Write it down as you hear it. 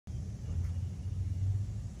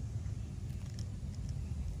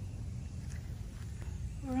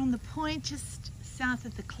We're on the point just south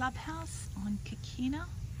of the clubhouse on Coquina,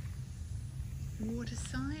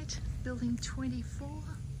 Waterside, building 24,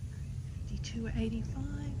 5285.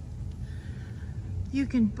 You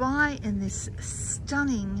can buy in this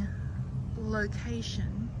stunning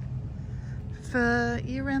location for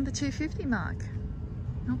around the 250 mark.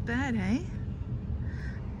 Not bad, eh?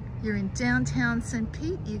 You're in downtown St.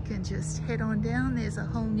 Pete, you can just head on down. There's a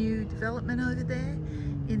whole new development over there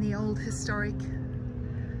in the old historic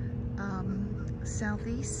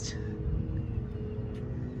southeast.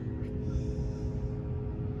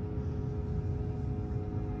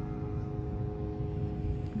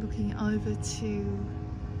 Looking over to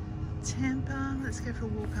Tampa. Let's go for a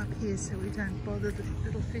walk up here so we don't bother the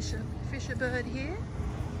little fisher bird here.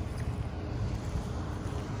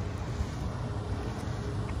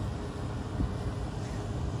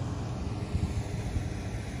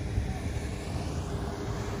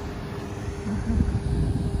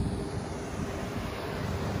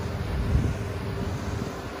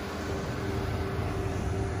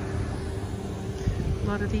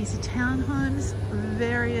 A lot of these are townhomes,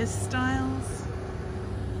 various styles.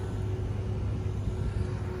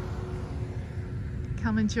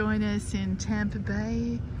 Come and join us in Tampa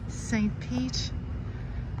Bay, St. Pete.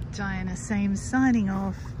 Diana Sames signing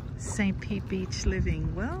off, St. Pete Beach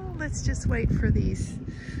Living. Well, let's just wait for these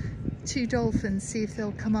two dolphins, see if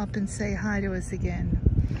they'll come up and say hi to us again.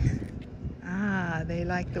 Ah, they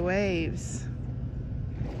like the waves.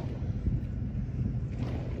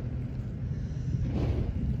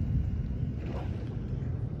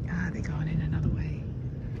 They're going in another way.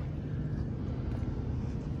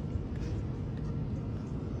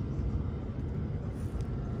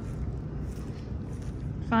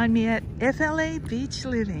 Find me at FLA Beach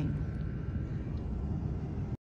Living.